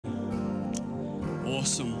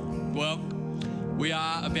Awesome. Well, we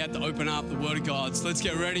are about to open up the Word of God. So let's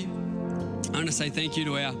get ready. I want to say thank you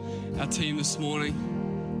to our team this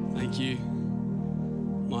morning. Thank you.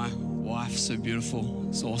 My wife, so beautiful.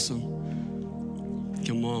 It's awesome.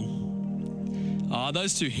 Come on. Oh,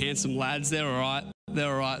 those two handsome lads, they're all right.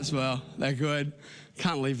 They're all right as well. They're good.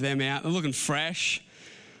 Can't leave them out. They're looking fresh.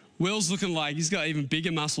 Will's looking like he's got even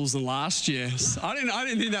bigger muscles than last year. I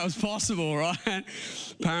didn't think that was possible, right?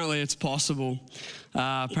 Apparently it's possible.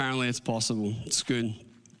 It's good.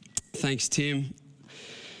 Thanks, Tim.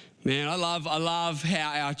 Man, I love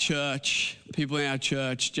how our church, people in our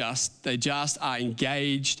church, they just are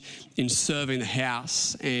engaged in serving the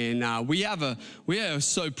house, and we are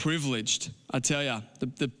so privileged. I tell you,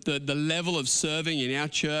 the level of serving in our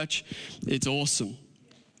church, it's awesome.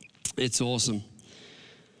 It's awesome.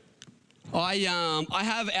 I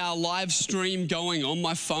have our live stream going on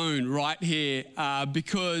my phone right here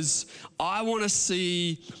because I want to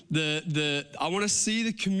see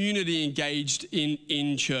the community engaged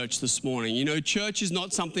in church this morning. You know, church is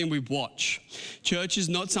not something we watch. Church is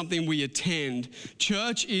not something we attend.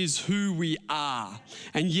 Church is who we are.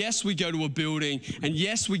 And yes, we go to a building, and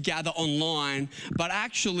yes, we gather online, but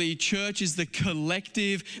actually church is the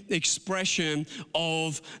collective expression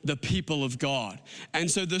of the people of God. And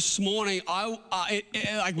so this morning,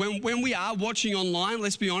 when we are watching online,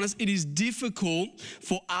 let's be honest, it is difficult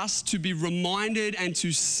for us to be reminded and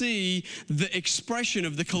to see the expression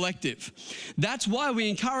of the collective. That's why we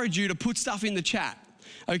encourage you to put stuff in the chat.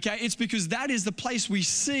 Okay, it's because that is the place we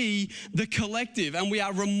see the collective, and we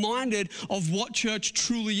are reminded of what church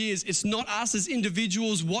truly is. It's not us as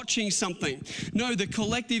individuals watching something. No, the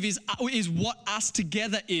collective is what us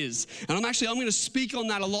together is. And I'm going to speak on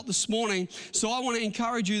that a lot this morning. So I want to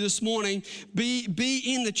encourage you this morning, be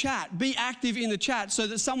in the chat, be active in the chat, so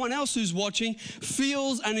that someone else who's watching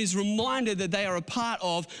feels and is reminded that they are a part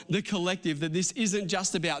of the collective, that this isn't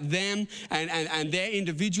just about them and their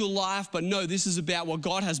individual life, but no, this is about what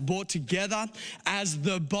God has brought together as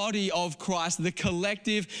the body of Christ, the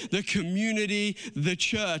collective, the community, the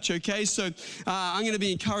church, okay? So I'm going to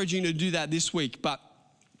be encouraging you to do that this week, but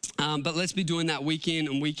let's be doing that week in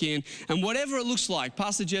and week in. And whatever it looks like,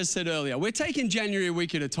 Pastor Jez said earlier, we're taking January a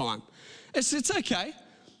week at a time. It's okay.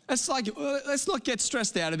 It's like, let's not get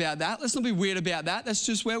stressed out about that. Let's not be weird about that. That's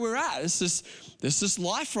just where we're at. It's just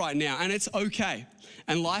life right now, and it's okay.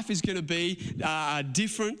 And life is going to be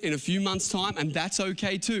different in a few months' time, and that's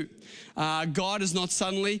okay too. God is not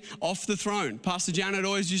suddenly off the throne. Pastor Janet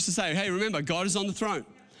always used to say, hey, remember, God is on the throne.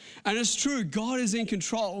 And it's true, God is in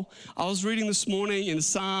control. I was reading this morning in the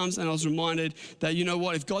Psalms, and I was reminded that, you know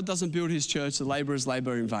what, if God doesn't build his church, the laborers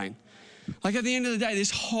labor in vain. Like at the end of the day,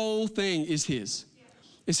 this whole thing is his.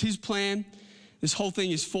 It's his plan. This whole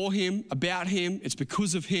thing is for him, about him. It's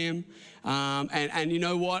because of him. And you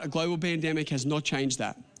know what? A global pandemic has not changed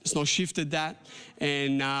that. It's not shifted that.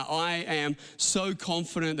 And I am so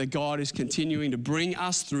confident that God is continuing to bring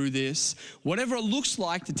us through this. Whatever it looks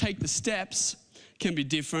like to take the steps can be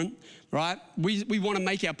different, right? We want to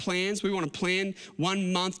make our plans. We want to plan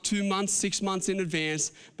 1 month, 2 months, 6 months in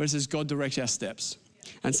advance. But it says God directs our steps.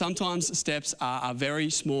 And sometimes steps are very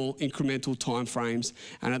small incremental time frames.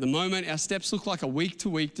 And at the moment, our steps look like a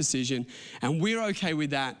week-to-week decision. And we're okay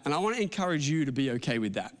with that. And I want to encourage you to be okay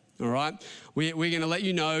with that. All right? We're going to let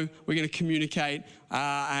you know. We're going to communicate.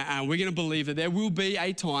 And we're going to believe that there will be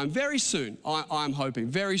a time very soon, I'm hoping,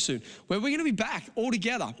 very soon, where we're going to be back all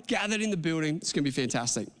together, gathered in the building. It's going to be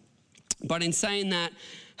fantastic. But in saying that,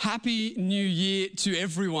 Happy New Year to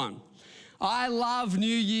everyone. I love New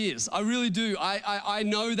Year's. I really do. I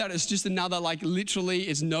know that it's just another, like, literally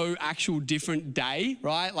it's no actual different day,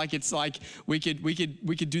 right? Like, it's like we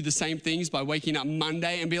could do the same things by waking up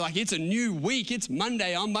Monday and be like, it's a new week. It's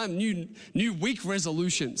Monday. I'm my new week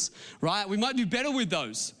resolutions, right? We might do better with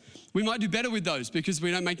those. Because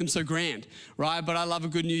we don't make them so grand, right? But I love a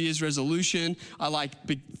good New Year's resolution. I like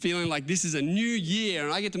feeling like this is a new year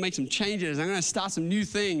and I get to make some changes. I'm going to start some new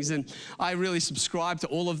things, and I really subscribe to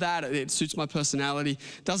all of that. It suits my personality.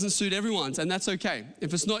 Doesn't suit everyone's, and that's okay.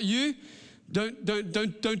 If it's not you,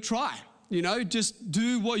 don't try. You know, just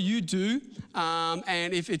do what you do.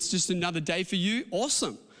 And if it's just another day for you,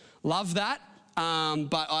 awesome. Love that.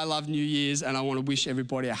 But I love New Year's, and I want to wish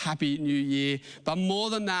everybody a happy New Year. But more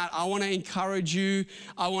than that, I want to encourage you.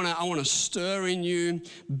 I want to stir in you.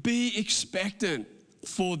 Be expectant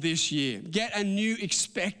for this year. Get a new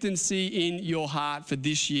expectancy in your heart for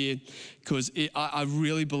this year, because I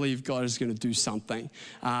really believe God is going to do something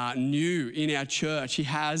new in our church. He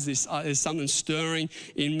has this. There's something stirring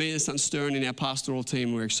in me. There's something stirring in our pastoral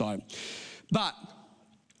team. We're excited. But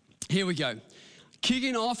here we go.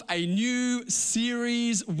 kicking off a new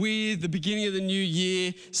series with the beginning of the new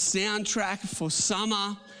year, soundtrack for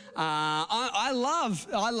summer. I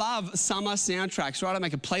love summer soundtracks, right? I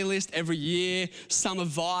make a playlist every year, Summer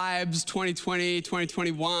Vibes 2020,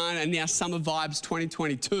 2021, and now Summer Vibes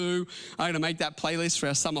 2022. I'm going to make that playlist for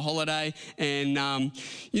our summer holiday. And,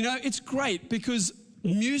 it's great because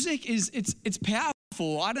music it's powerful.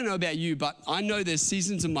 I don't know about you, but I know there's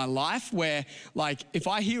seasons in my life where, like, if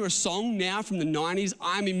I hear a song now from the 90s,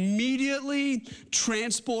 I'm immediately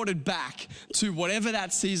transported back to whatever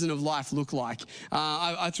that season of life looked like.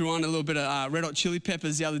 I threw on a little bit of Red Hot Chili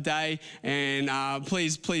Peppers the other day, and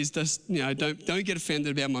please just, don't get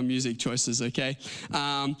offended about my music choices, okay?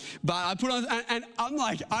 But I put on, and I'm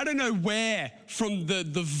like, I don't know where from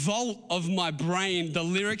the vault of my brain the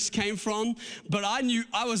lyrics came from, but I knew,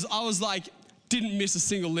 I was like, didn't miss a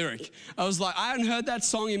single lyric. I was like, I hadn't heard that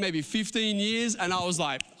song in maybe 15 years, and I was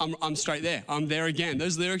like, I'm straight there. I'm there again.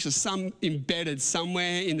 Those lyrics are embedded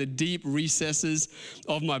somewhere in the deep recesses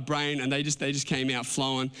of my brain, and they just came out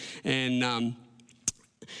flowing. And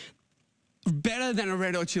better than a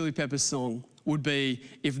Red Hot Chili Peppers song would be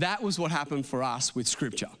if that was what happened for us with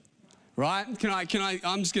Scripture, right?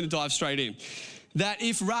 I'm just going to dive straight in. That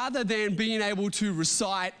if rather than being able to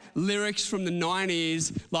recite lyrics from the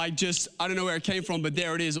 90s, like just, I don't know where it came from, but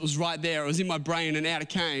there it is, it was right there, it was in my brain and out it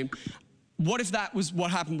came, what if that was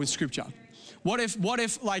what happened with Scripture? What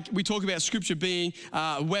if, like, we talk about Scripture being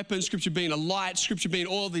a weapon, Scripture being a light, Scripture being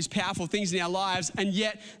all of these powerful things in our lives, and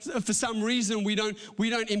yet, for some reason, we don't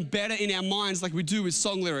embed it in our minds like we do with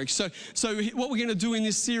song lyrics. So what we're going to do in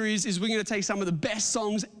this series is we're going to take some of the best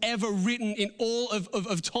songs ever written in all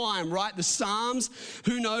of time, right? The Psalms,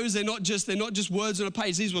 who knows? They're not just words on a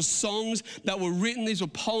page. These were songs that were written. These were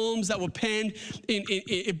poems that were penned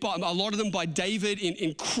by a lot of them by David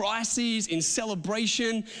in crises, in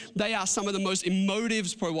celebration. They are some of the most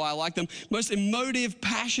emotive, probably why I like them, most emotive,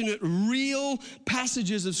 passionate, real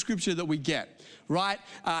passages of Scripture that we get, right?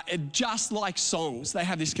 Just like songs, they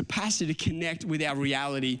have this capacity to connect with our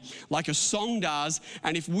reality like a song does.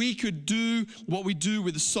 And if we could do what we do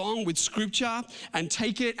with a song, with Scripture, and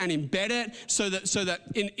take it and embed it so that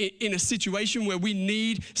in a situation where we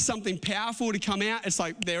need something powerful to come out, it's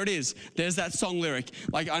like, there it is. There's that song lyric.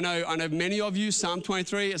 Like, I know many of you, Psalm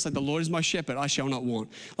 23, it's like, the Lord is my shepherd, I shall not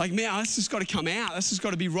want. Like, man, that's just got to come out. That's just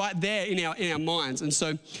got to be right there in our minds. And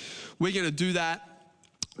so we're going to do that.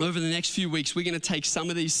 Over the next few weeks, we're going to take some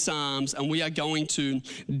of these Psalms and we are going to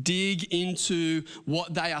dig into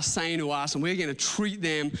what they are saying to us, and we're going to treat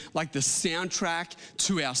them like the soundtrack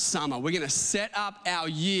to our summer. We're going to set up our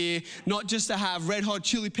year not just to have Red Hot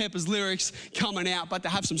Chili Peppers lyrics coming out, but to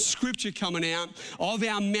have some Scripture coming out of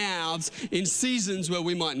our mouths in seasons where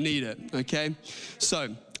we might need it, okay?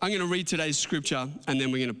 So I'm going to read today's Scripture and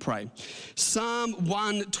then we're going to pray. Psalm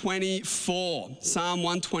 124. Psalm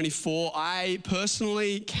 124. I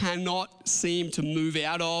personally cannot seem to move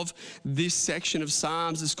out of this section of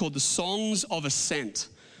Psalms. It's called the Songs of Ascent.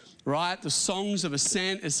 Right? The Songs of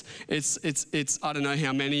Ascent. It's I don't know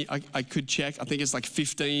how many. I could check. I think it's like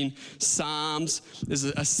 15 Psalms. There's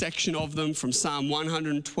a section of them from Psalm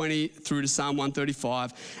 120 through to Psalm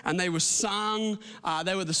 135. And they were sung,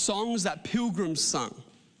 they were the songs that pilgrims sung.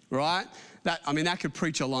 Right? That could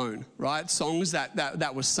preach alone, right? Songs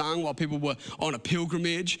that were sung while people were on a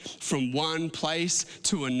pilgrimage from one place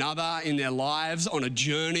to another in their lives, on a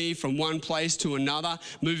journey from one place to another,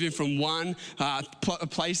 moving from one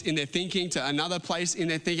place in their thinking to another place in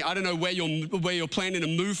their thinking. I don't know where you're planning to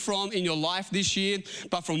move from in your life this year,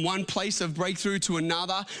 but from one place of breakthrough to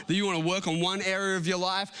another, that you want to work on one area of your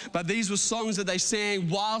life. But these were songs that they sang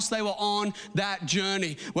whilst they were on that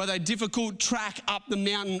journey, whether a difficult track up the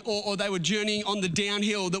mountain or they were journeying on the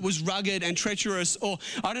downhill that was rugged and treacherous, or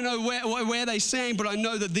I don't know where they sang, but I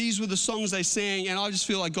know that these were the songs they sang, and I just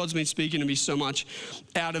feel like God's been speaking to me so much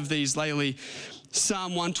out of these lately.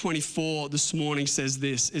 Psalm 124 this morning says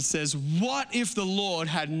this. It says, "What if the Lord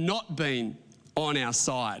had not been on our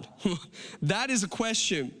side?" That is a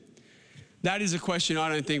question. That is a question I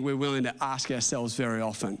don't think we're willing to ask ourselves very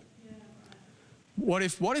often. What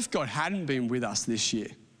if God hadn't been with us this year?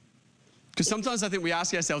 Because sometimes I think we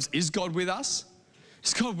ask ourselves, is God with us?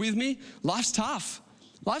 Is God with me? Life's tough.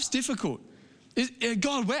 Life's difficult.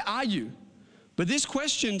 God, where are you? But this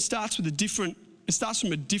question starts from a different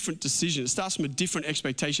decision. It starts from a different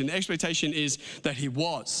expectation. The expectation is that he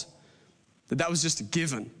was, that was just a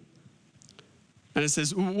given. And it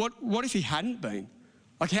says, what if he hadn't been?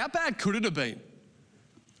 Like, how bad could it have been?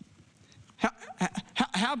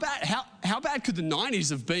 How bad could the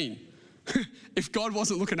 90s have been if God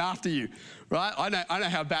wasn't looking after you, right? I know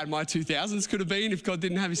how bad my 2000s could have been if God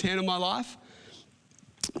didn't have his hand on my life.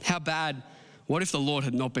 How bad, what if the Lord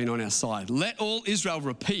had not been on our side? Let all Israel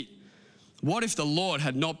repeat. What if the Lord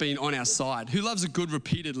had not been on our side? Who loves a good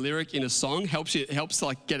repeated lyric in a song? Helps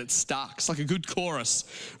like get it stuck. It's like a good chorus,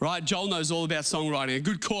 right? Joel knows all about songwriting. A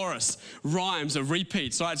good chorus rhymes or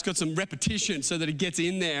repeats, right? It's got some repetition so that it gets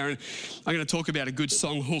in there. And I'm going to talk about a good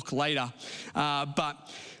song hook later. But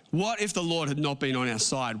what if the Lord had not been on our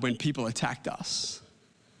side when people attacked us?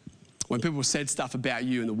 When people said stuff about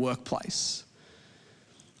you in the workplace?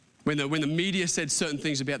 When the media said certain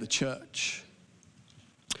things about the church?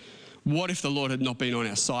 What if the Lord had not been on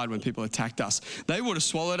our side when people attacked us? They would have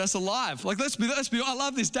swallowed us alive. Like, let's be, I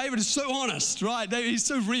love this. David is so honest, right? He's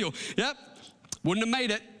so real. Yep, wouldn't have made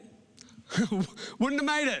it. Wouldn't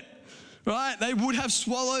have made it, right? They would have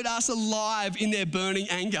swallowed us alive in their burning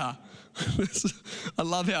anger. I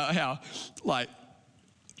love how like,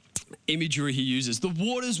 imagery he uses. The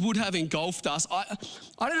waters would have engulfed us. I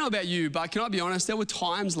don't know about you, but can I be honest? There were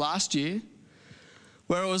times last year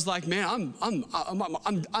where it was like, man,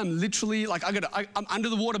 I'm literally like, I'm under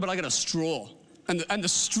the water, but I got a straw. And the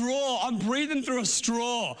straw, I'm breathing through a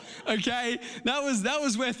straw, okay? That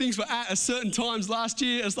was where things were at certain times last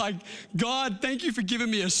year. It's like, God, thank you for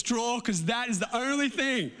giving me a straw, because that is the only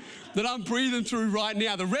thing that I'm breathing through right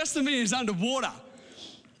now. The rest of me is underwater.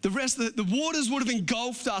 The waters would have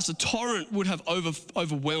engulfed us. A torrent would have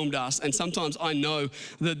overwhelmed us. And sometimes I know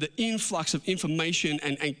that the influx of information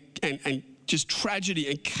and just tragedy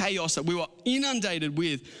and chaos that we were inundated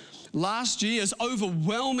with last year is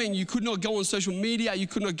overwhelming. You could not go on social media. You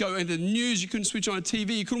could not go into the news. You couldn't switch on a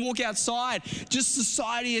TV. You couldn't walk outside. Just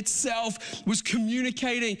society itself was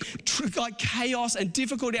communicating like chaos and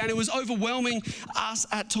difficulty, and it was overwhelming us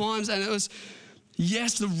at times. And it was,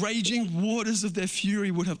 yes, the raging waters of their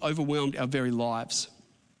fury would have overwhelmed our very lives.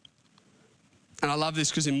 And I love this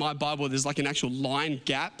because in my Bible, there's like an actual line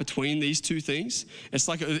gap between these two things. It's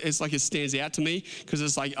like it stands out to me because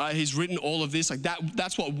it's like he's written all of this. Like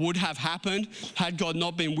that's what would have happened had God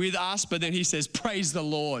not been with us. But then he says, praise the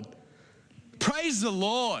Lord. Praise the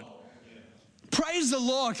Lord. Praise the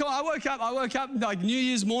Lord. Come on, I woke up like New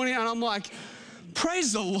Year's morning and I'm like,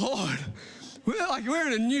 praise the Lord. We're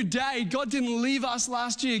in a new day. God didn't leave us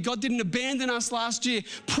last year. God didn't abandon us last year.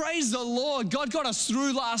 Praise the Lord. God got us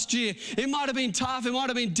through last year. It might have been tough. It might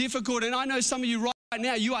have been difficult. And I know some of you right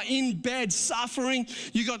now, you are in bed suffering.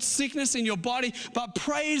 You got sickness in your body. But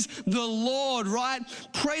praise the Lord, right?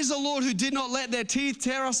 Praise the Lord who did not let their teeth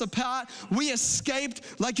tear us apart. We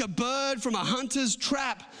escaped like a bird from a hunter's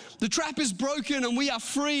trap. The trap is broken and we are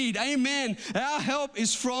freed. Amen. Our help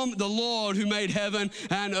is from the Lord who made heaven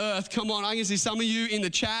and earth. Come on, I can see some of you in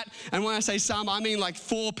the chat. And when I say some, I mean like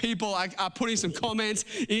 4 people are putting some comments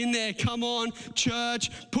in there. Come on,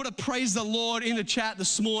 church, put a praise the Lord in the chat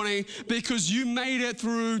this morning because you made it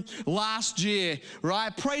through last year,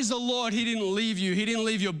 right? Praise the Lord, he didn't leave you. He didn't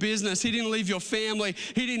leave your business. He didn't leave your family.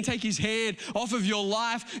 He didn't take his hand off of your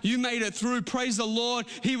life. You made it through. Praise the Lord,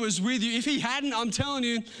 he was with you. If he hadn't, I'm telling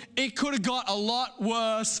you, it could have got a lot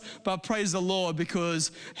worse, but praise the Lord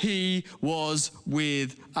because he was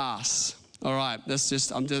with us. All right,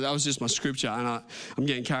 that was just my scripture, and I'm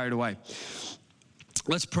getting carried away.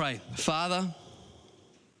 Let's pray. Father,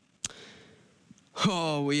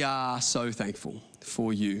 we are so thankful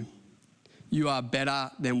for you. You are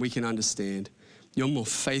better than we can understand. You're more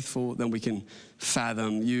faithful than we can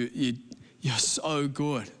fathom. You're so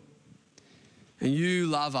good, and you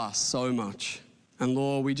love us so much. And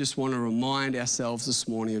Lord, we just want to remind ourselves this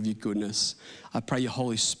morning of your goodness. I pray your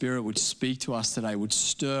Holy Spirit would speak to us today, would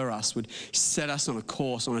stir us, would set us on a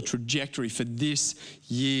course, on a trajectory for this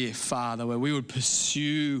year, Father, where we would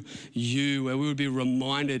pursue you, where we would be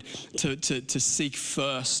reminded to seek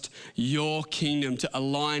first your kingdom, to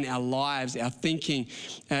align our lives, our thinking,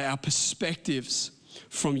 our perspectives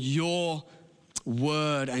from your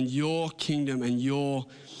word and your kingdom and your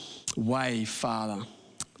way, Father.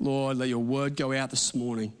 Lord, let your word go out this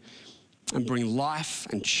morning and bring life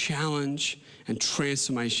and challenge and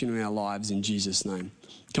transformation in our lives in Jesus' name.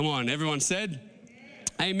 Come on, everyone said?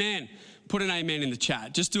 Amen. Put an amen in the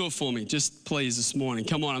chat. Just do it for me, just please this morning.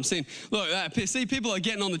 Come on, I'm seeing, look, see people are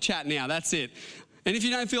getting on the chat now, that's it. And if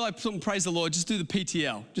you don't feel like something, praise the Lord, just do the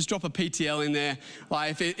PTL. Just drop a PTL in there.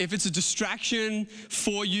 Like if it's a distraction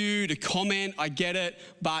for you to comment, I get it,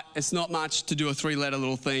 but it's not much to do a 3-letter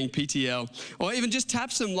little thing, PTL. Or even just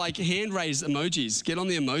tap some like hand raise emojis. Get on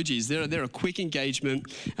the emojis. They're a quick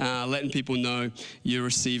engagement, letting people know you're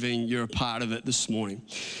a part of it this morning.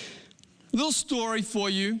 Little story for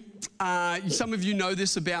you. Some of you know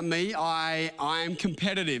this about me. I am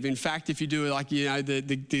competitive. In fact, if you do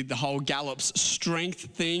the whole Gallup's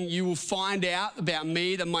strength thing, you will find out about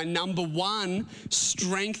me that my number one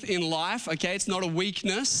strength in life, okay, it's not a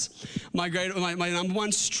weakness. My number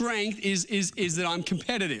one strength is that I'm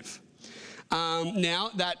competitive.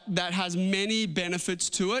 Now that has many benefits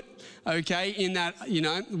to it, okay, in that, we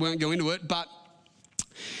won't go into it, but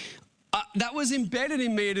that was embedded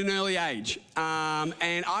in me at an early age.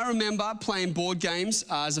 And I remember playing board games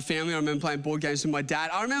as a family. I remember playing board games with my dad.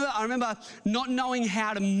 I remember not knowing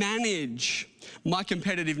how to manage my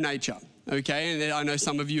competitive nature. Okay, and I know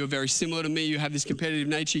some of you are very similar to me. You have this competitive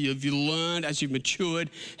nature. You've learned as you've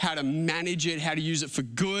matured how to manage it, how to use it for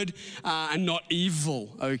good and not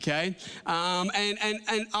evil. Okay,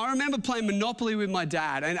 and I remember playing Monopoly with my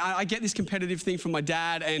dad, and I get this competitive thing from my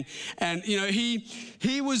dad, and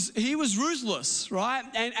he was ruthless, right?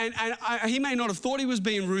 And he may not have thought he was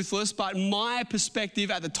being ruthless, but my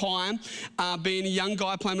perspective at the time, being a young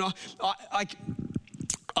guy playing,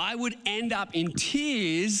 I would end up in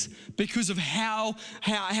tears because of how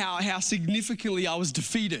significantly I was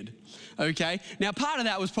defeated, okay? Now, part of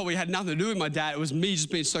that was probably had nothing to do with my dad. It was me just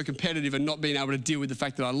being so competitive and not being able to deal with the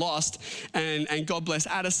fact that I lost. And God bless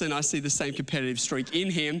Addison, I see the same competitive streak in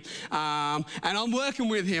him. And I'm working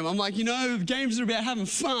with him. I'm like, games are about having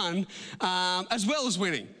fun as well as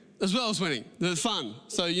winning. The fun.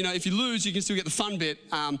 So, if you lose, you can still get the fun bit.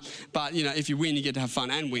 But, if you win, you get to have fun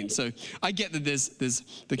and win. So I get that there's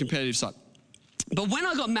the competitive side. But when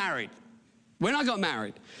I got married,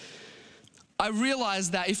 I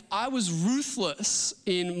realized that if I was ruthless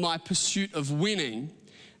in my pursuit of winning,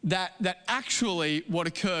 that actually what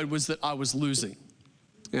occurred was that I was losing.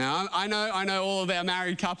 Now, I know all of our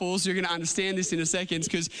married couples, you're going to understand this in a second,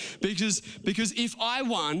 because if I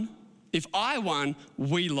won,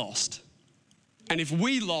 we lost. And if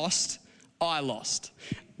we lost, I lost.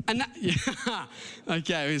 And that, yeah,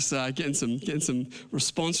 okay, I was getting some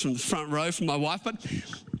response from the front row from my wife, but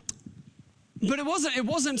it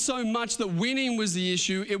wasn't so much that winning was the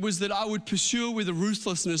issue, it was that I would pursue with a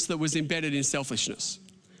ruthlessness that was embedded in selfishness.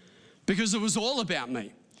 Because it was all about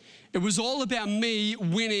me. It was all about me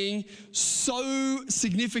winning so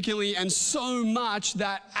significantly and so much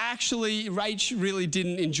that actually Rach really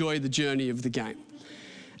didn't enjoy the journey of the game.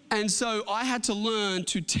 And so I had to learn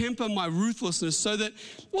to temper my ruthlessness so that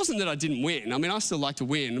it wasn't that I didn't win. I mean, I still like to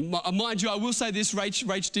win. Mind you, I will say this,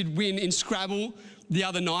 Rach did win in Scrabble the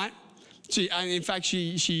other night. In fact,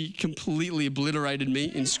 she completely obliterated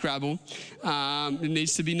me in Scrabble. It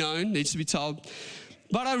needs to be known, needs to be told.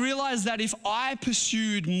 But I realized that if I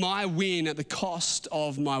pursued my win at the cost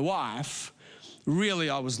of my wife, really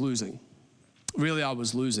I was losing.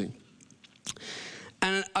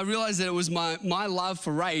 And I realized that it was my love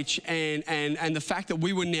for Rach and the fact that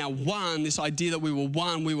we were now one, this idea that we were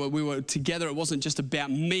one, we were together. It wasn't just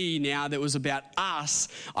about me now, that it was about us.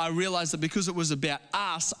 I realized that because it was about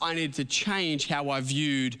us, I needed to change how I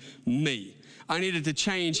viewed me. I needed to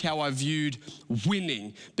change how I viewed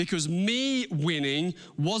winning, because me winning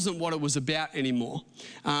wasn't what it was about anymore.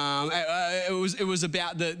 It was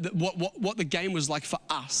about what the game was like for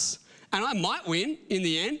us. And I might win in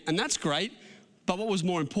the end, and that's great. But what was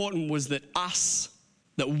more important was that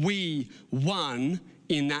we won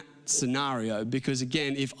in that scenario. Because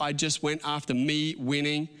again, if I just went after me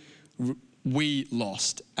winning, we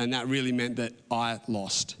lost. And that really meant that I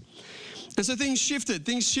lost. And so things shifted,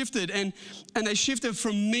 and they shifted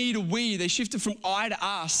from me to we. They shifted from I to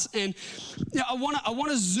us. And I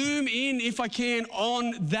want to zoom in, if I can,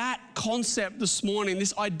 on that concept this morning,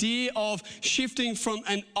 this idea of shifting from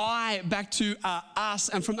an I back to us,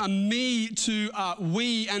 and from a me to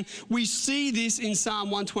we. And we see this in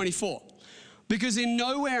Psalm 124, because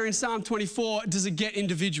nowhere in Psalm 24 does it get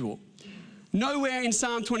individual. Nowhere in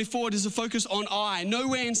Psalm 24 does it focus on I.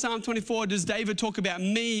 Nowhere in Psalm 24 does David talk about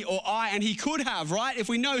me or I, and he could have, right? If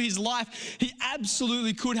we know his life, he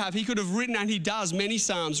absolutely could have. He could have written, and he does, many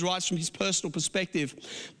Psalms, writes from his personal perspective.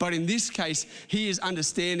 But in this case, he is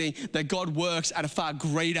understanding that God works at a far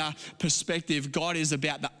greater perspective. God is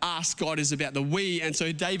about the us, God is about the we. And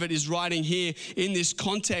so David is writing here in this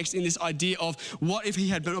context, in this idea of what if he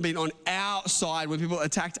had been on our side when people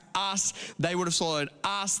attacked us, they would have swallowed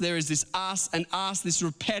us. There is this us and us, this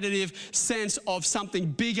repetitive sense of something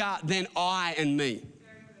bigger than I and me.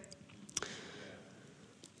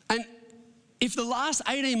 And if the last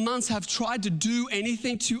 18 months have tried to do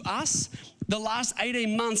anything to us, the last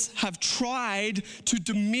 18 months have tried to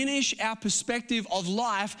diminish our perspective of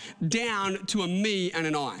life down to a me and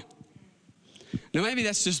an I. Now, maybe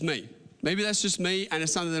that's just me. Maybe that's just me, and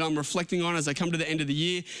it's something that I'm reflecting on as I come to the end of the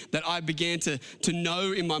year, that I began to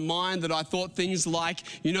know in my mind that I thought things like,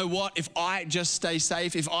 you know what, if I just stay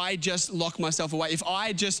safe, if I just lock myself away, if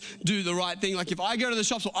I just do the right thing, like if I go to the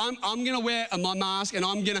shops, well, I'm going to wear my mask and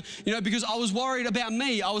I'm going to, because I was worried about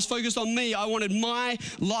me. I was focused on me. I wanted my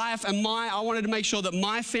life and I wanted to make sure that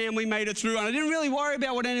my family made it through, and I didn't really worry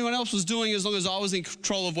about what anyone else was doing as long as I was in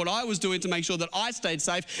control of what I was doing to make sure that I stayed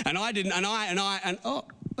safe, and I didn't, and oh,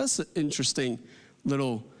 that's an interesting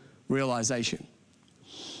little realization,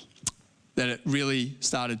 that it really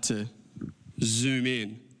started to zoom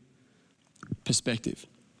in perspective.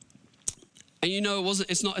 And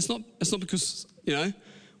it's not because, we're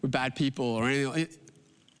bad people or anything.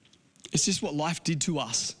 It's just what life did to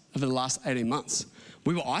us over the last 18 months.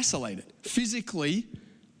 We were isolated. Physically,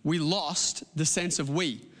 we lost the sense of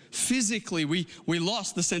we. Physically, we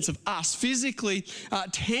lost the sense of us. Physically,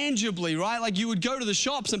 tangibly, right? Like you would go to the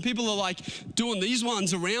shops and people are like doing these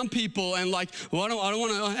ones around people and like, well, I don't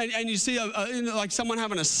want to, and you see like someone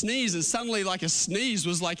having a sneeze, and suddenly like a sneeze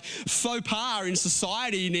was like faux pas in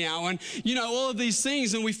society now, and all of these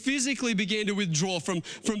things, and we physically began to withdraw from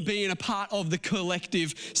being a part of the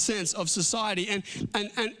collective sense of society, and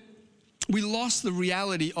we lost the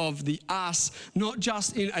reality of the us, not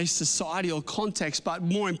just in a societal context, but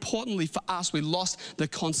more importantly for us, we lost the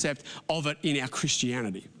concept of it in our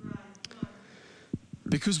Christianity.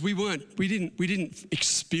 Because we didn't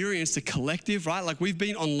experience the collective, right? Like we've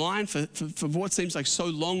been online for what seems like so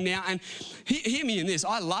long now. And hear me in this,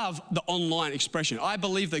 I love the online expression. I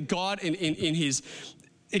believe that God in his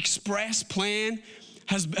express plan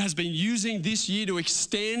has been using this year to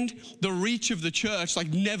extend the reach of the church like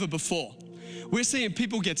never before. We're seeing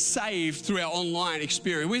people get saved through our online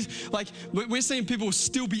experience. We're seeing people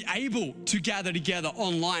still be able to gather together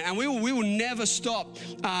online, and we will never stop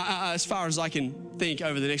as far as I can think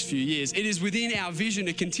over the next few years. It is within our vision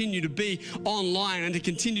to continue to be online and to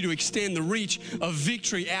continue to extend the reach of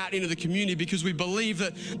Victory out into the community, because we believe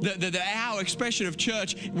that our expression of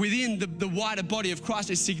church within the wider body of Christ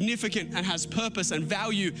is significant and has purpose and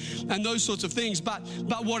value and those sorts of things. But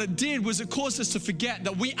what it did was it caused us to forget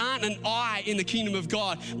that we aren't an I in the kingdom of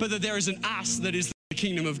God, but that there is an us that is the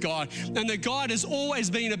kingdom of God, and that God has always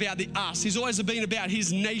been about the us. He's always been about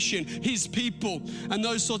his nation, his people, and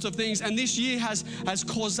those sorts of things. And this year has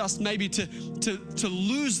caused us maybe to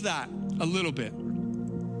lose that a little bit.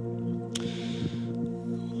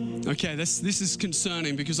 Okay, this is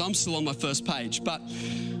concerning because I'm still on my first page, but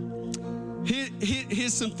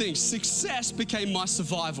here's some things. Success became my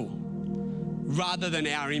survival rather than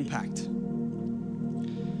our impact.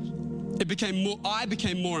 I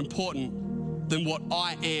became more important than what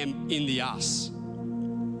I am in the us.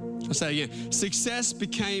 I'll say it again. Success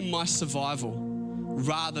became my survival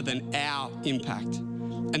rather than our impact.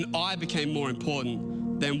 And I became more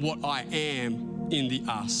important than what I am in the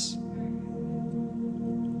us.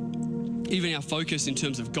 Even our focus in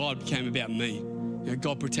terms of God became about me.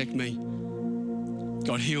 God protect me.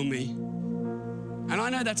 God heal me. And I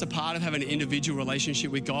know that's a part of having an individual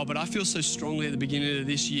relationship with God, but I feel so strongly at the beginning of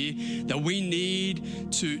this year that we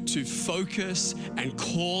need to focus and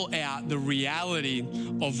call out the reality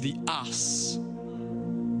of the us.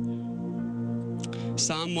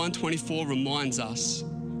 Psalm 124 reminds us,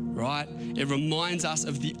 right? It reminds us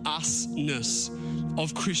of the usness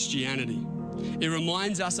of Christianity. It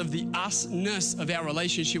reminds us of the usness of our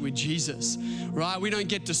relationship with Jesus, right? We don't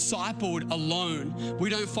get discipled alone.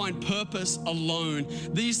 We don't find purpose alone.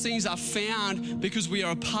 These things are found because we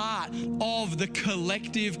are a part of the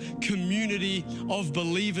collective community of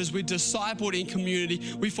believers. We're discipled in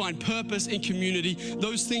community. We find purpose in community.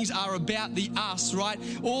 Those things are about the us, right?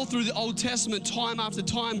 All through the Old Testament, time after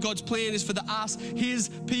time, God's plan is for the us, his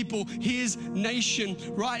people, his nation,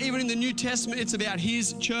 right? Even in the New Testament, it's about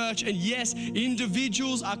his church. And yes,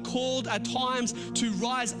 individuals are called at times to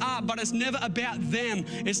rise up, but it's never about them.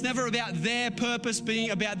 It's never about their purpose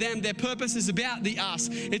being about them. Their purpose is about the us.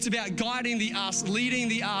 It's about guiding the us, leading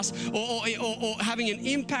the us, or having an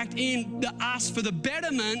impact in the us for the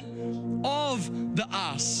betterment of the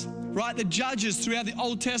us. Right? The judges throughout the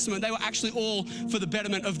Old Testament, they were actually all for the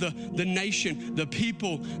betterment of the nation, the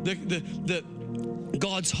people, the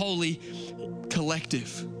God's holy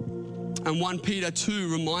collective. And 1 Peter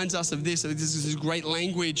 2 reminds us of this. This is great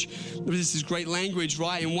language. This is great language,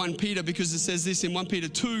 right? In 1 Peter, because it says this in 1 Peter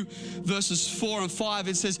 2, verses 4 and 5,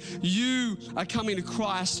 it says, you are coming to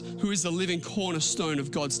Christ, who is the living cornerstone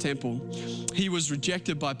of God's temple. He was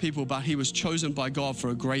rejected by people, but he was chosen by God for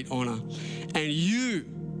a great honor. And you,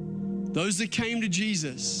 those that came to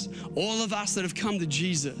Jesus, all of us that have come to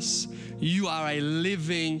Jesus, you are a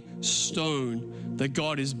living stone that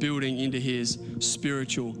God is building into his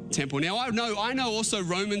spiritual temple. Now, I know also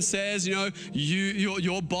Romans says,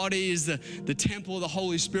 your body is the temple of the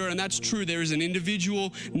Holy Spirit, and that's true. There is an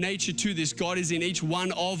individual nature to this. God is in each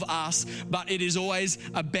one of us, but it is always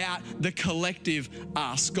about the collective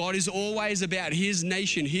us. God is always about his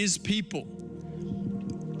nation, his people.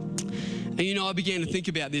 And I began to think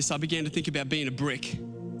about this. I began to think about being a brick.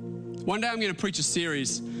 One day I'm going to preach a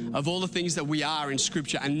series of all the things that we are in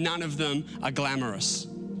Scripture, and none of them are glamorous,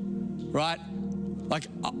 right? Like,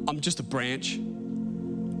 I'm just a branch,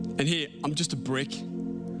 and here, I'm just a brick.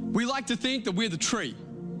 We like to think that we're the tree,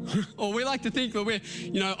 or we like to think that we're,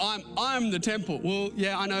 I'm the temple. Well,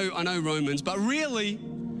 yeah, I know Romans, but really,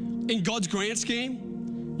 in God's grand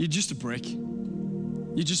scheme, you're just a brick.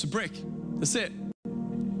 You're just a brick. That's it.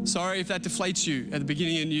 Sorry if that deflates you at the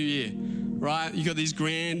beginning of the new year. Right? You got these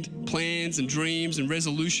grand plans and dreams and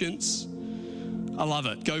resolutions. I love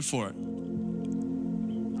it. Go for it.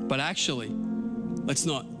 But actually, let's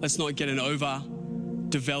not get an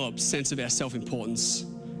overdeveloped sense of our self-importance.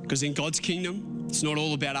 Because in God's kingdom, it's not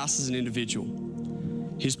all about us as an individual.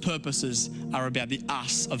 His purposes are about the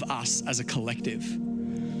us of us as a collective.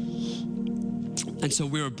 And so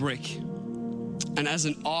we're a brick. And as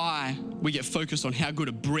an I, we get focused on how good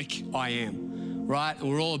a brick I am. Right? And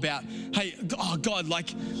we're all about, hey, oh God,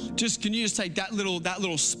 can you just take that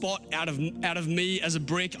little spot out of me as a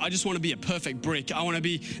brick? I just want to be a perfect brick. I want to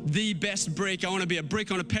be the best brick. I want to be a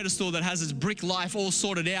brick on a pedestal that has its brick life all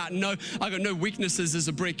sorted out. No, I got no weaknesses as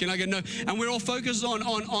a brick, and and we're all focused on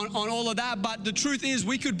all of that. But the truth is,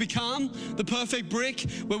 we could become the perfect brick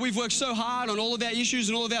where we've worked so hard on all of our issues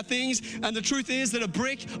and all of our things. And the truth is that a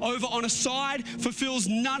brick over on a side fulfills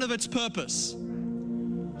none of its purpose.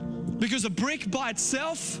 Because a brick by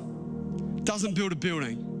itself doesn't build a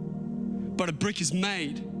building, but a brick is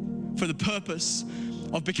made for the purpose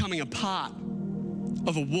of becoming a part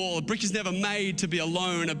of a wall. A brick is never made to be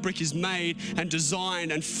alone. A brick is made and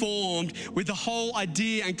designed and formed with the whole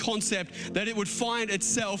idea and concept that it would find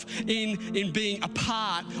itself in being a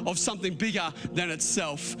part of something bigger than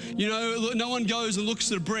itself. No one goes and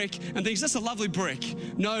looks at a brick and thinks, that's a lovely brick.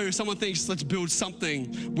 No, someone thinks, let's build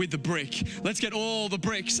something with the brick. Let's get all the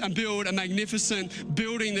bricks and build a magnificent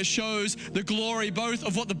building that shows the glory both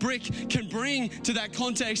of what the brick can bring to that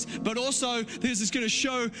context, but also this is going to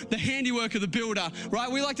show the handiwork of the builder. Right?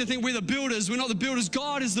 We like to think we're the builders. We're not the builders.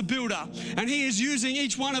 God is the builder. And he is using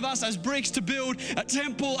each one of us as bricks to build a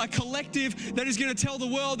temple, a collective that is going to tell the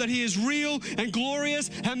world that he is real and glorious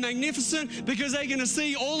and magnificent, because they're going to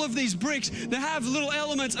see all of these bricks that have little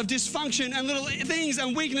elements of dysfunction and little things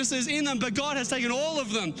and weaknesses in them, but God has taken all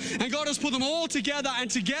of them and God has put them all together, and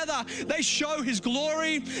together they show his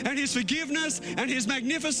glory and his forgiveness and his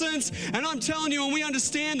magnificence. And I'm telling you, when we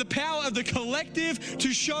understand the power of the collective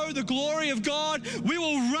to show the glory of God, we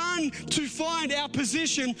will run to find our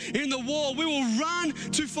position in the wall. We will run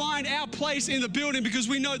to find our place in the building, because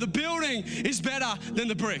we know the building is better than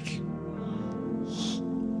the brick.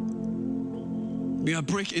 A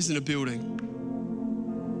brick isn't a building,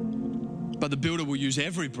 but the builder will use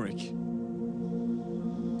every brick.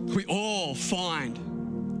 We all find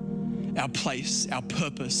our place, our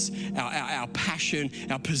purpose, our passion,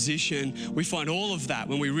 our position. We find all of that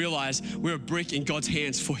when we realize we're a brick in God's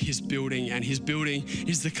hands for his building, and his building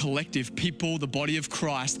is the collective people, the body of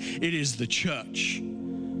Christ. It is the church.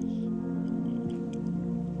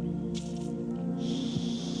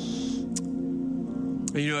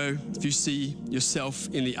 If you see yourself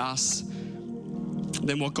in the us,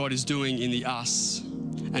 then what God is doing in the us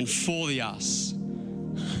and for the us,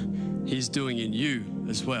 he's doing in you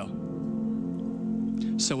as well.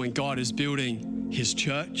 So when God is building his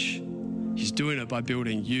church, he's doing it by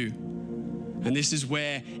building you. And this is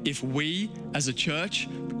where, if we as a church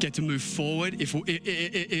get to move forward, if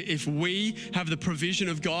we have the provision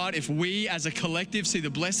of God, if we as a collective see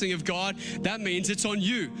the blessing of God, that means it's on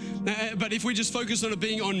you. But if we just focus on it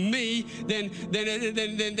being on me, then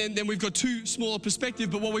we've got too small a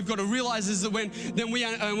perspective. But what we've got to realize is that when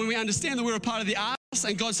we understand that we're a part of the us,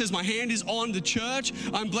 and God says, my hand is on the church,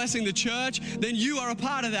 I'm blessing the church, then you are a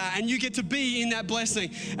part of that and you get to be in that blessing.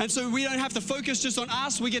 And so we don't have to focus just on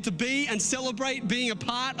us, we get to be and celebrate being a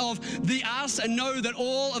part of the us, and know that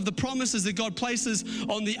all of the promises that God places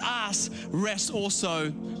on the us rest also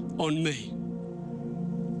on me.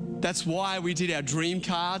 That's why we did our dream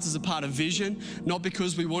cards as a part of Vision, not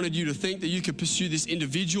because we wanted you to think that you could pursue this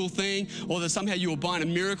individual thing or that somehow you were buying a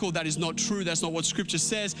miracle. That is not true. That's not what Scripture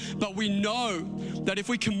says. But we know that if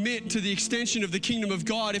we commit to the extension of the kingdom of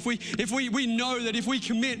God, we know that if we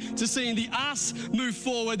commit to seeing the us move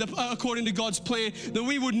forward according to God's plan, that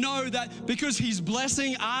we would know that because He's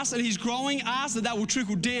blessing us and He's growing us, that will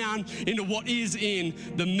trickle down into what is in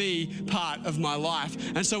the me part of my life.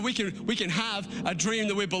 And so we can have a dream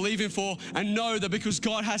that we're believing for and know that because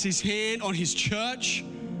God has His hand on His church,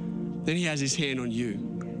 then He has His hand on you.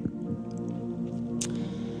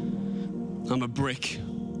 I'm a brick,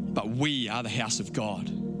 but we are the house of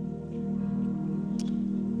God.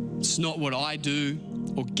 It's not what I do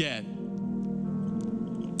or get,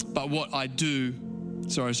 but what I do.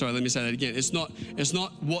 Sorry, let me say that again. It's not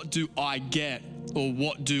what do I get or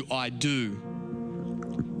what do I do,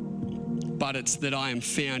 but it's that I am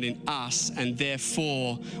found in us, and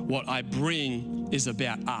therefore what I bring is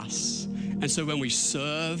about us. And so when we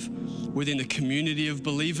serve within the community of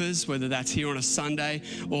believers, whether that's here on a Sunday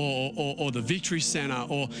or the Victory Center,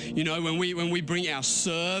 or, you know, when we bring our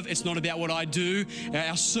serve, it's not about what I do.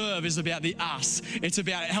 Our serve is about the us. It's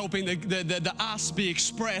about helping the us be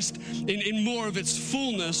expressed in more of its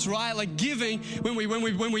fullness, right? Like giving,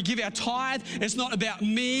 when we give our tithe, it's not about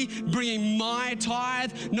me bringing my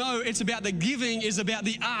tithe. No, it's about the giving is about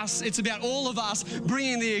the us. It's about all of us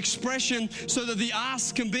bringing the expression so that the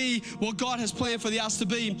us can be what God has planned for the us to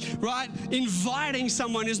be, right? Inviting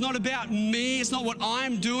someone is not about me. It's not what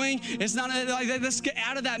I'm doing. It's not like, let's get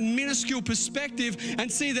out of that minuscule perspective and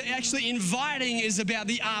see that actually inviting is about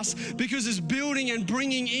the us, because it's building and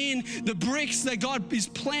bringing in the bricks that God is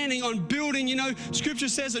planning on building. You know, Scripture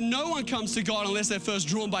says that no one comes to God unless they're first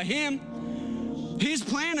drawn by Him. He's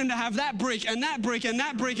planning to have that brick and that brick and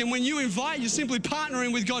that brick. And when you invite, you're simply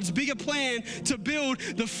partnering with God's bigger plan to build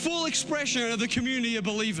the full expression of the community of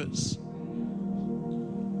believers.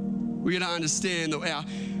 We got to understand that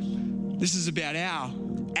this is about our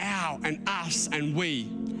and us and we,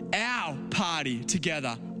 our party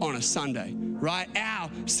together on a Sunday, right? Our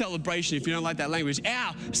celebration, if you don't like that language,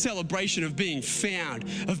 our celebration of being found,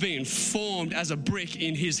 of being formed as a brick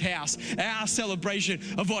in His house, our celebration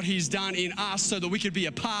of what He's done in us so that we could be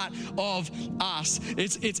a part of us.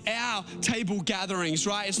 It's our table gatherings,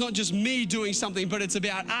 right? It's not just me doing something, but it's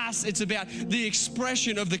about us. It's about the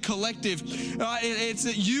expression of the collective. It's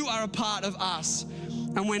that you are a part of us.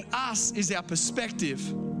 And when us is our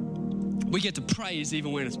perspective, we get to praise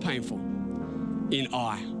even when it's painful in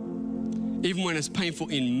I. Even when it's painful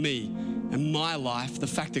in me and my life, the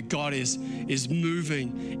fact that God is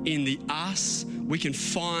moving in the us, we can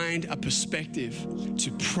find a perspective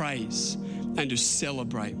to praise and to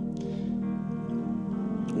celebrate.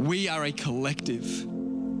 We are a collective.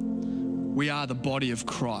 We are the body of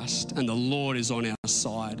Christ, and the Lord is on our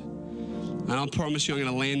side. And I promise you I'm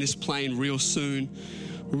going to land this plane real soon.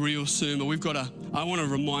 But I want to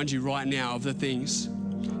remind you right now of the things.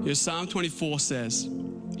 You know, Psalm 24 says,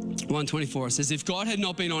 124, it says, if God had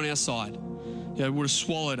not been on our side, it would have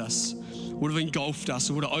swallowed us, would have engulfed us,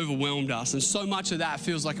 it would have overwhelmed us. And so much of that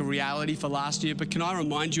feels like a reality for last year. But can I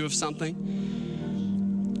remind you of something?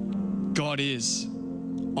 God is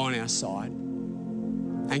on our side.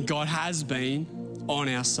 And God has been on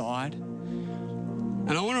our side.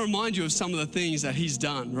 And I want to remind you of some of the things that He's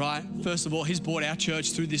done, right? First of all, He's brought our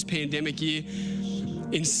church through this pandemic year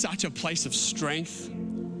in such a place of strength.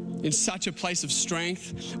 In such a place of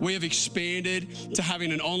strength. We have expanded to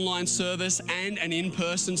having an online service and an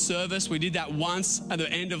in-person service. We did that once at the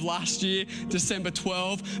end of last year, December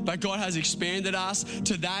 12, but God has expanded us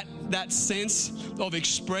to that sense of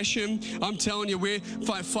expression. I'm telling you, we're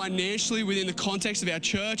financially within the context of our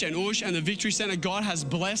church and USH and the Victory Center, God has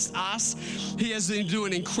blessed us. He has been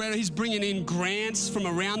doing incredible. He's bringing in grants from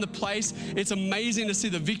around the place. It's amazing to see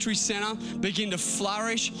the Victory Center begin to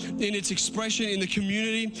flourish in its expression in the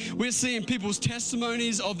community. We're seeing people's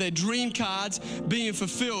testimonies of their dream cards being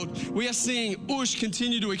fulfilled. We are seeing USH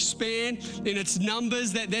continue to expand in its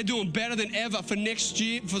numbers, that they're doing better than ever for this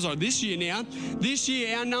year now. This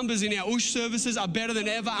year, our numbers in our USH services are better than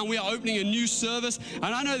ever, and we are opening a new service. And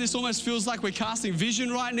I know this almost feels like we're casting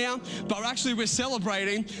vision right now, but actually we're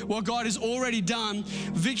celebrating what God has already done.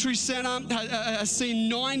 Victory Center has seen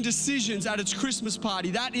 9 decisions at its Christmas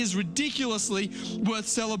party. That is ridiculously worth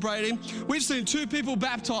celebrating. We've seen 2 people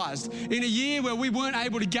baptized. In a year where we weren't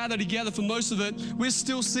able to gather together for most of it, we're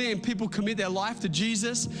still seeing people commit their life to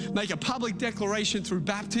Jesus, make a public declaration through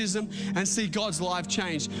baptism, and see God's life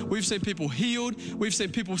change. We've seen people healed. We've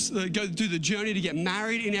seen people go through the journey to get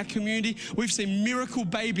married in our community. We've seen miracle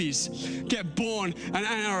babies get born and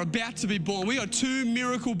are about to be born. We got 2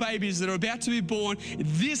 miracle babies that are about to be born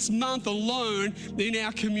this month alone in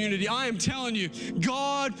our community. I am telling you,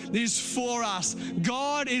 God is for us.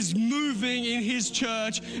 God is moving in His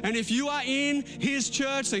church. And if you are in His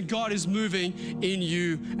church, then God is moving in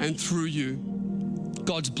you and through you.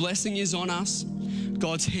 God's blessing is on us.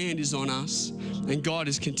 God's hand is on us. And God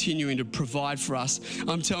is continuing to provide for us.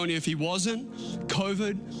 I'm telling you, if He wasn't,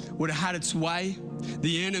 COVID would have had its way.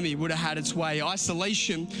 The enemy would have had its way.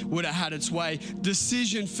 Isolation would have had its way.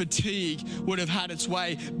 Decision fatigue would have had its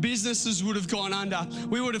way. Businesses would have gone under.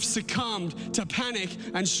 We would have succumbed to panic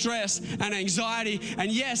and stress and anxiety.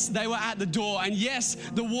 And yes, they were at the door. And yes,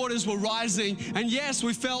 the waters were rising. And yes,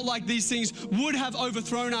 we felt like these things would have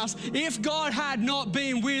overthrown us if God had not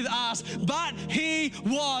been with us. But He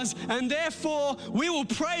was. And therefore, we will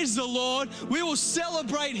praise the Lord. We will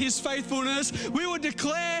celebrate His faithfulness. We will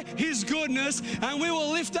declare His goodness. And we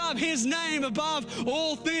will lift up His name above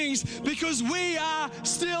all things, because we are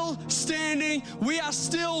still standing. We are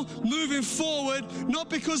still moving forward, not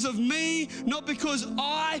because of me, not because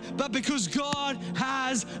but because God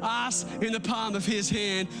has us in the palm of His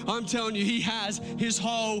hand. I'm telling you, He has His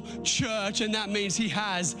whole church, and that means He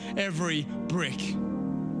has every brick.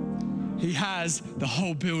 He has the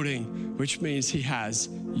whole building, which means He has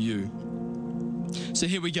you. So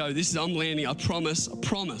here we go. I'm landing. I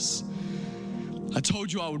promise. I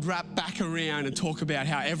told you I would wrap back around and talk about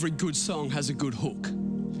how every good song has a good hook.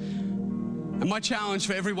 And my challenge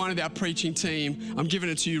for every one of our preaching team, I'm giving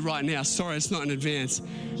it to you right now. Sorry, it's not in advance.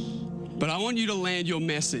 But I want you to land your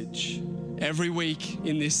message every week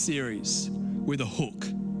in this series with a hook.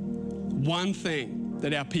 One thing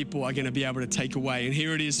that our people are going to be able to take away. And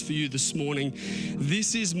here it is for you this morning.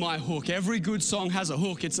 This is my hook. Every good song has a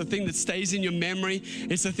hook. It's a thing that stays in your memory.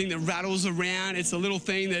 It's a thing that rattles around. It's a little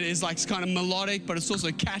thing that is like kind of melodic, but it's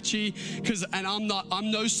also catchy. And I'm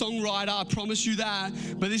no songwriter, I promise you that.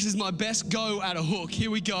 But this is my best go at a hook. Here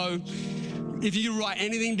we go. If you write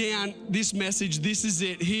anything down, this message, this is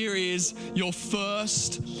it. Here is your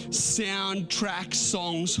first soundtrack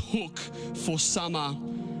song's hook for summer.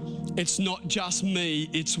 It's not just me,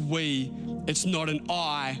 it's we. It's not an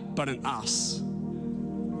I, but an us.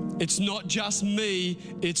 It's not just me,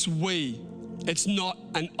 it's we. It's not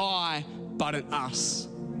an I, but an us.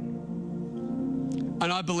 And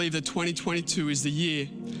I believe that 2022 is the year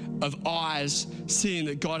of eyes seeing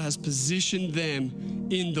that God has positioned them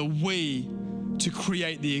in the we to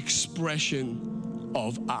create the expression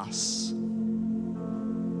of us.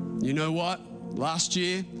 You know what? Last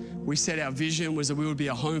year, we said our vision was that we would be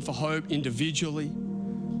a home for hope individually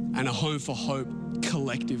and a home for hope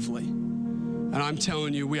collectively. And I'm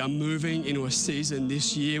telling you, we are moving into a season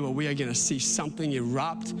this year where we are going to see something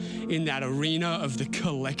erupt in that arena of the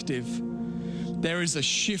collective. There is a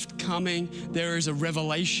shift coming. There is a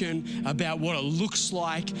revelation about what it looks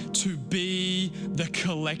like to be the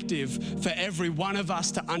collective. For every one of us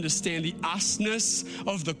to understand the usness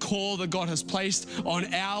of the call that God has placed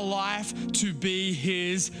on our life to be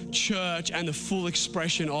His church and the full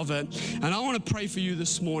expression of it. And I want to pray for you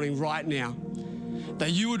this morning right now, that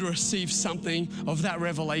you would receive something of that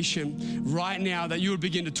revelation right now, that you would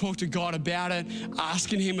begin to talk to God about it,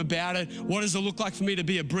 asking Him about it. What does it look like for me to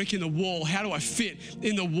be a brick in the wall? How do I fit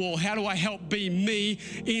in the wall? How do I help be me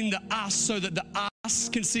in the us so that the us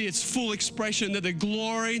can see its full expression, that the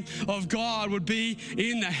glory of God would be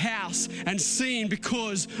in the house and seen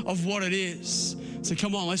because of what it is? So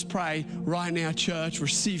come on, let's pray right now, church.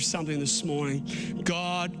 Receive something this morning.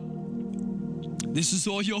 God, this is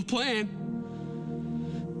all your plan.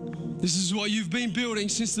 This is what you've been building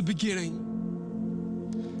since the beginning.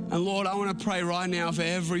 And Lord, I want to pray right now for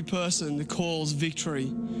every person that calls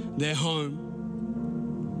Victory their home.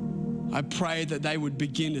 I pray that they would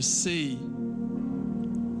begin to see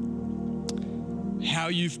how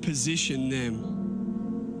you've positioned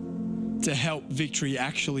them to help Victory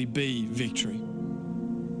actually be Victory.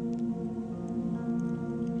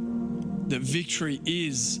 That Victory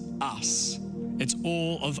is us. It's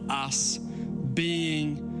all of us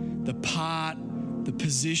being the part, the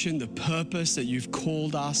position, the purpose that you've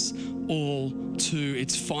called us all to.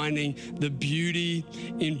 It's finding the beauty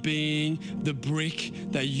in being the brick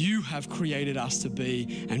that you have created us to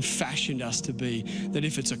be and fashioned us to be. That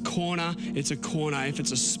if it's a corner, it's a corner. If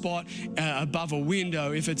it's a spot above a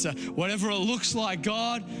window, if it's whatever it looks like,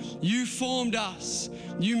 God, you formed us.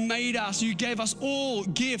 You made us. You gave us all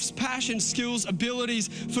gifts, passions, skills, abilities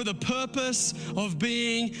for the purpose of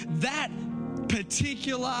being that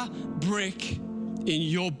particular brick in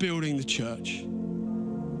your building the church.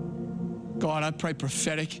 God, I pray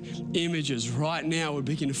prophetic images right now would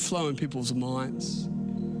begin to flow in people's minds.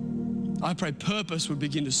 I pray purpose would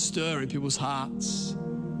begin to stir in people's hearts.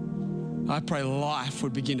 I pray life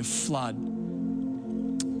would begin to flood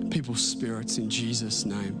people's spirits in Jesus'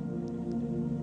 name.